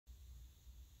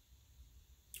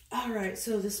Alright,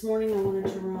 so this morning I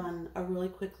wanted to run a really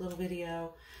quick little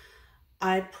video.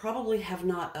 I probably have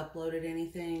not uploaded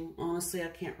anything. Honestly, I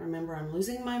can't remember. I'm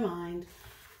losing my mind.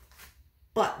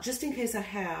 But just in case I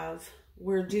have,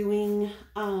 we're doing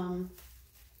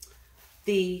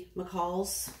the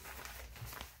McCalls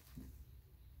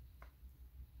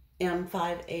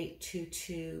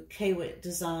M5822 K-Wit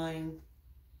design.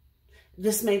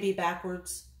 This may be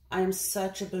backwards. I am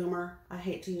such a boomer. I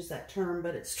hate to use that term,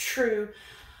 but it's true.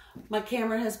 My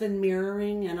camera has been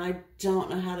mirroring and I don't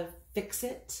know how to fix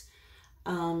it.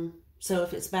 So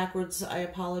if it's backwards, I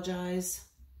apologize.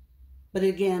 But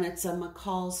again, it's a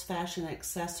McCalls Fashion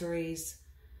Accessories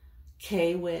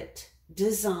K-Wit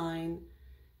design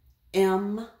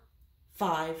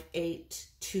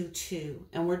M5822.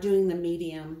 And we're doing the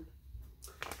medium,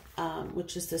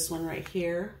 which is this one right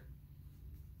here.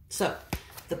 So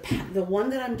the one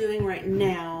that I'm doing right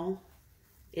now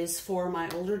is for my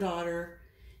older daughter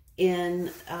in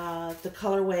the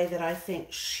colorway that I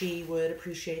think she would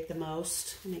appreciate the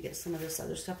most. Let me get some of this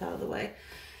other stuff out of the way.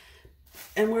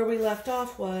 And where we left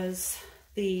off was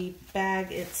the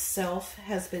bag itself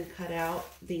has been cut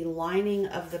out. The lining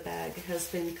of the bag has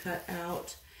been cut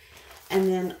out. And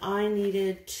then I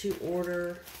needed to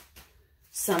order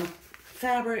some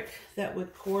fabric that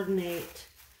would coordinate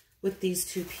with these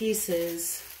two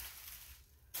pieces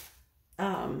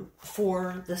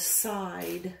for the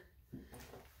side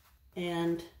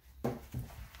and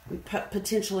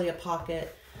potentially a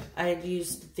pocket. I had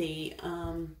used the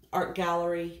art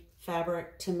gallery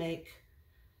fabric to make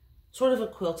sort of a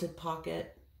quilted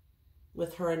pocket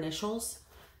with her initials.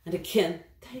 And again,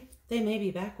 they may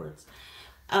be backwards.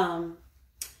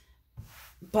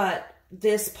 But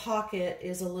this pocket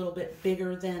is a little bit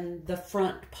bigger than the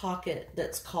front pocket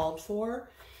that's called for.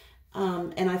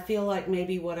 And I feel like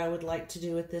maybe what I would like to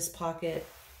do with this pocket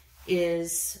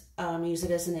is use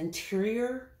it as an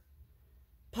interior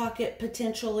pocket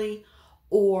potentially,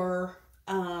 or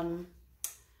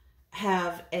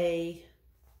have a,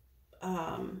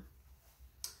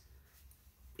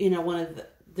 you know, one of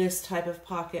this type of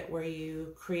pocket where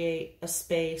you create a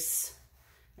space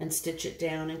and stitch it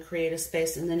down and create a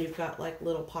space, and then you've got like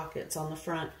little pockets on the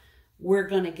front. We're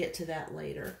going to get to that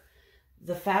later.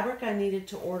 The fabric I needed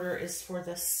to order is for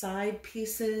the side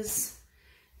pieces,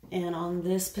 and on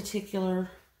this particular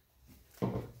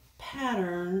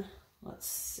pattern, let's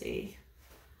see,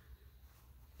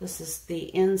 this is the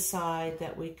inside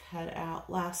that we cut out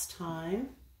last time,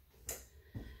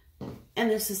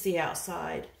 and this is the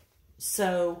outside.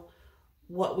 So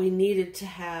what we needed to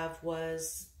have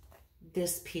was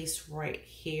this piece right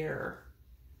here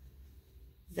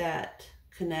that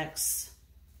connects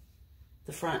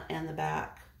the front and the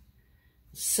back.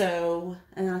 So,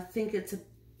 and I think it's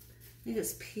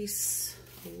piece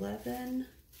 11.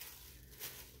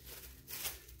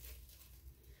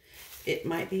 It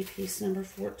might be piece number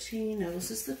 14. No,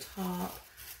 this is the top.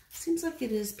 Seems like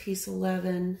it is piece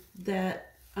 11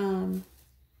 that,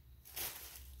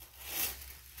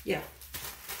 yeah.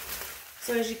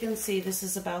 So as you can see, this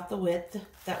is about the width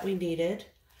that we needed.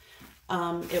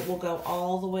 It will go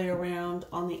all the way around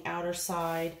on the outer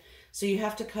side. So you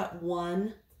have to cut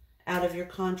one out of your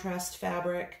contrast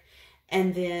fabric,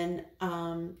 and then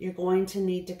you're going to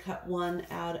need to cut one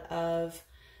out of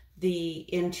the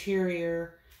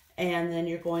interior, and then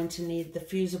you're going to need the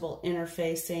fusible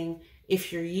interfacing.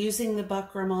 If you're using the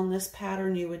buckram on this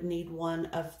pattern, you would need one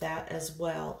of that as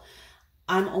well.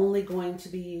 I'm only going to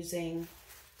be using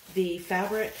the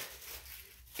fabric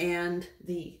and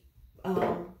the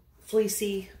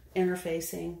fleecy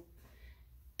interfacing,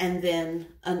 and then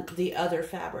the other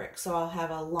fabric. So I'll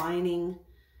have a lining,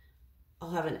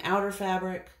 I'll have an outer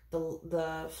fabric,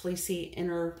 the fleecy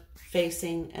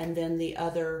interfacing, and then the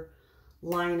other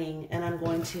lining. And I'm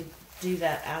going to do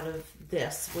that out of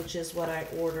this, which is what I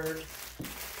ordered,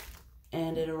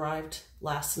 and it arrived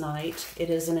last night. It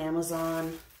is an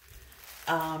Amazon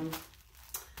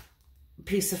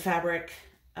piece of fabric,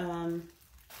 1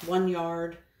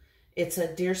 yard. It's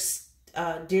a Dear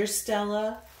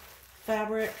Stella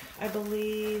fabric, I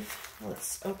believe.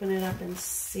 Let's open it up and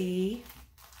see.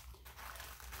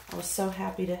 I was so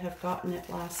happy to have gotten it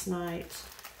last night.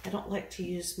 I don't like to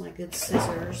use my good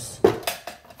scissors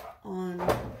on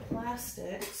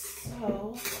plastics,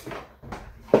 so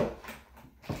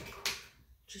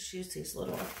just use these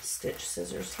little stitch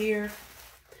scissors here.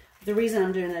 The reason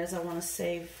I'm doing that is I want to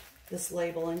save this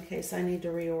label in case I need to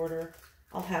reorder.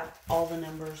 I'll have all the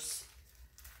numbers.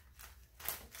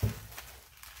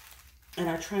 And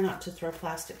I try not to throw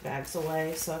plastic bags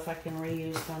away, so if I can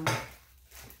reuse them,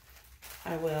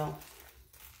 I will.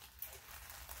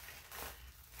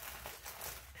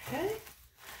 Okay.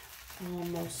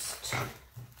 almost.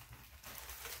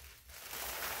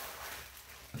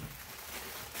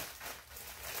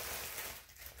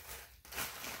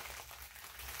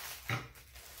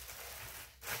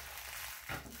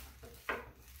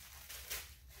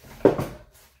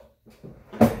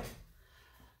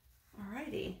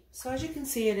 Alrighty, so as you can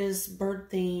see, it is bird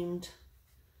themed.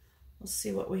 Let's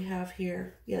see what we have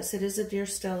here. Yes, it is a Deer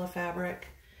Stella fabric,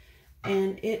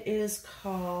 and it is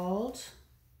called,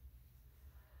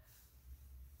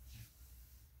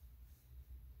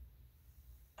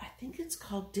 I think it's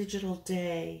called Digital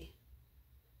Day.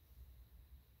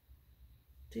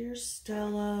 Deer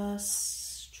Stella.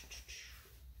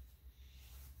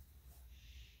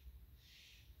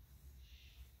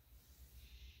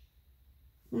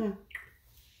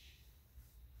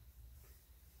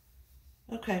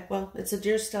 Okay, well, it's a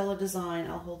Deer Stella design.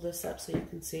 I'll hold this up so you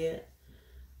can see it.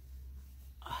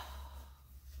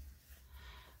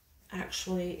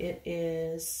 Actually, it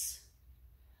is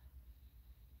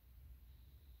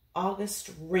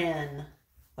August Wren.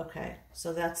 Okay,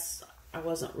 so that's, I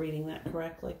wasn't reading that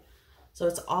correctly. So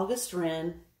it's August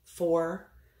Wren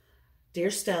for Deer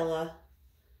Stella,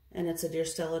 and it's a Deer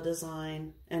Stella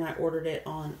design, and I ordered it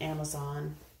on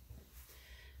Amazon.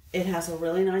 It has a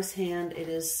really nice hand. It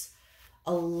is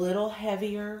a little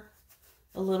heavier,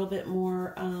 a little bit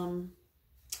more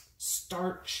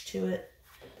starch to it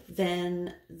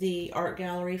than the Art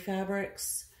Gallery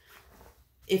fabrics.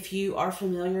 If you are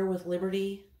familiar with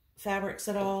Liberty fabrics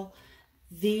at all,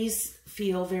 these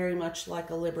feel very much like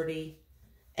a Liberty,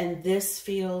 and this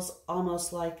feels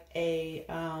almost like a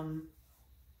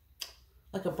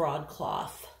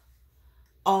broadcloth.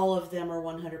 All of them are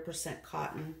 100%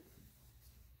 cotton.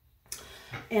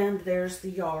 And there's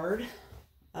the yard,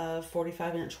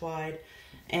 45-inch wide,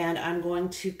 and I'm going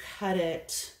to cut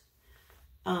it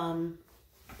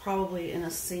probably in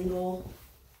a single.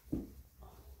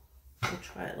 We'll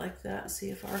try it like that, see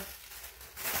if our,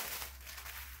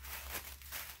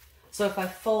 so if I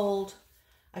fold,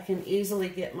 I can easily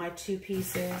get my two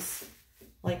pieces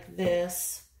like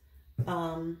this,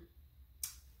 and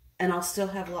I'll still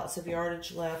have lots of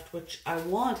yardage left, which I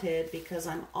wanted because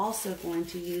I'm also going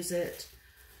to use it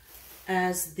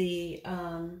as the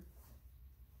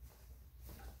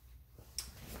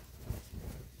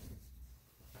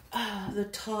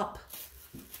top.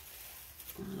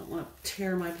 I don't want to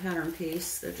tear my pattern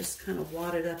piece. They're just kind of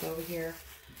wadded up over here.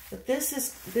 But this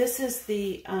is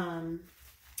the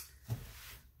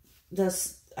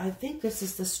I think this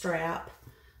is the strap.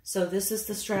 So this is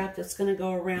the strap that's going to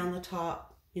go around the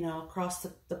top, you know, across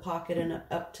the pocket and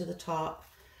up to the top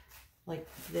like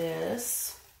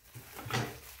this.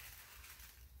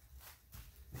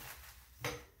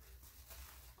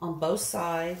 On both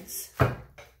sides.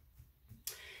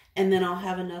 And then I'll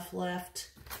have enough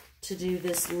left to do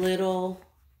this little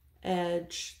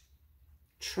edge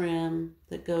trim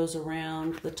that goes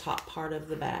around the top part of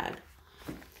the bag.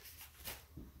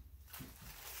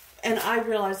 And I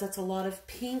realize that's a lot of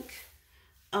pink,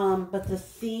 but the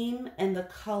theme and the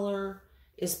color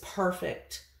is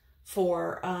perfect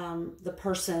for the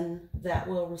person that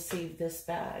will receive this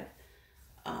bag.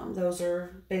 Those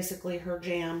are basically her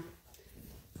jam.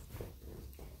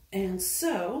 And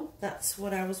so that's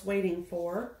what I was waiting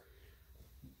for.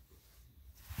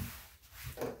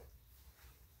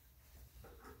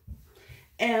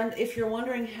 And if you're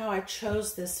wondering how I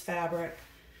chose this fabric,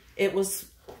 it was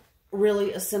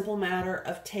really a simple matter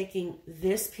of taking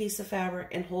this piece of fabric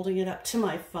and holding it up to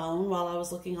my phone while I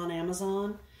was looking on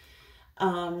Amazon.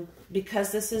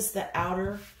 Because this is the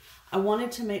outer, I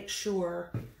wanted to make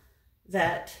sure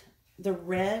that the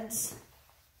reds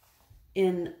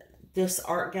in this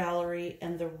Art Gallery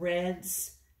and the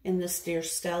reds in this Deer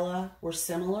Stella were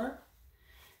similar.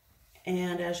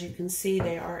 And as you can see,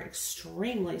 they are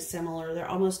extremely similar. They're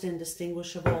almost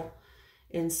indistinguishable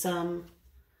in some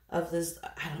of this.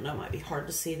 I don't know, it might be hard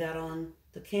to see that on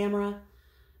the camera,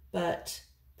 but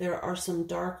there are some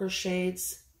darker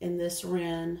shades in this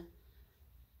wren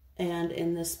and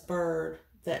in this bird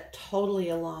that totally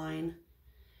align.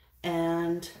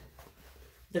 And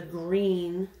the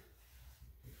green,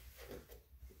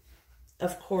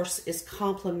 of course, is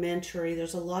complementary.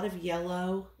 There's a lot of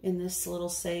yellow in this little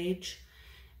sage,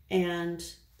 and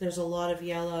there's a lot of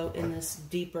yellow in this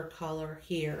deeper color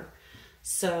here.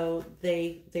 So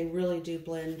they really do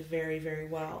blend very, very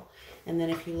well. And then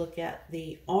if you look at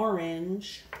the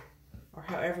orange, or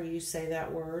however you say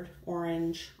that word,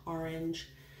 orange,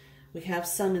 we have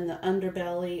some in the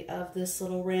underbelly of this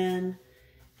little wren,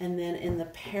 and then in the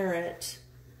parrot,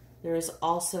 there is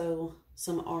also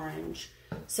some orange.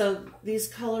 So these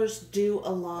colors do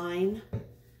align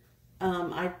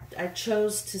I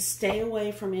chose to stay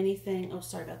away from anything, oh,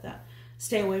 sorry about that,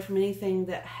 stay away from anything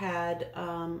that had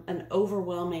an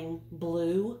overwhelming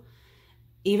blue,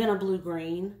 even a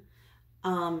blue-green.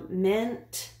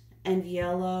 Mint and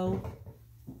yellow,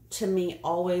 to me,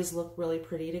 always look really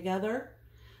pretty together.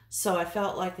 So I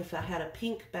felt like if I had a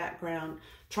pink background,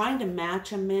 trying to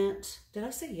match a mint, did I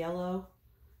say yellow?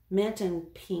 Mint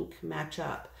and pink match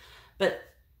up. But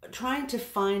trying to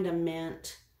find a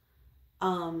mint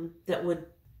that would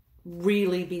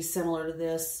really be similar to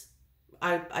this,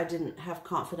 I didn't have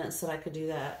confidence that I could do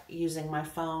that using my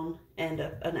phone and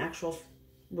an actual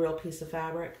real piece of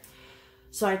fabric.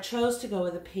 So I chose to go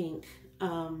with a pink.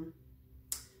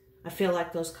 I feel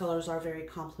like those colors are very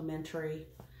complementary.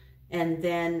 And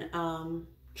then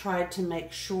tried to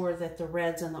make sure that the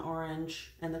reds and the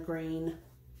orange and the green,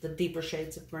 the deeper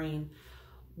shades of green,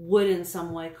 would in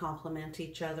some way complement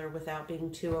each other without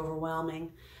being too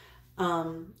overwhelming.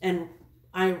 And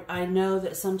I know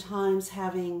that sometimes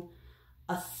having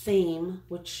a theme,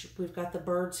 which we've got the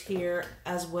birds here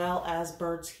as well as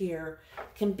birds here,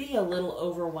 can be a little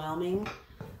overwhelming.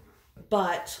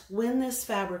 But when this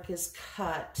fabric is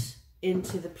cut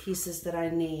into the pieces that I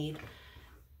need,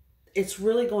 it's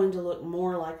really going to look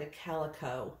more like a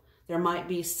calico. There might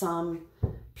be some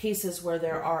pieces where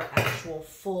there are actual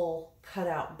full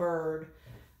cutout bird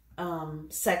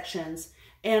sections,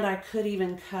 and I could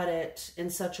even cut it in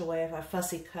such a way, if I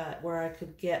fussy cut, where I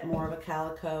could get more of a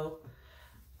calico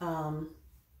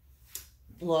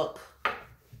look.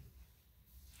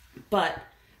 But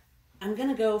I'm going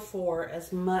to go for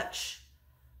as much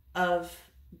of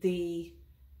the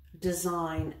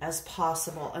design as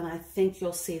possible, and I think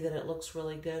you'll see that it looks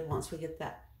really good once we get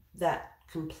that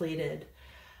completed.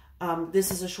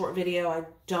 This is a short video. I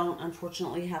don't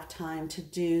unfortunately have time to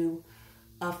do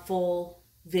a full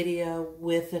video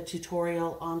with a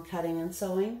tutorial on cutting and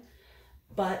sewing,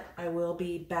 but I will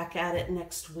be back at it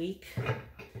next week.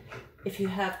 If you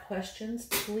have questions,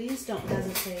 please don't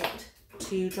hesitate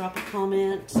to drop a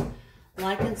comment,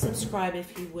 like and subscribe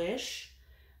if you wish.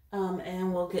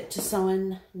 And we'll get to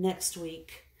sewing next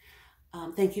week.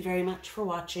 Thank you very much for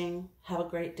watching. Have a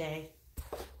great day.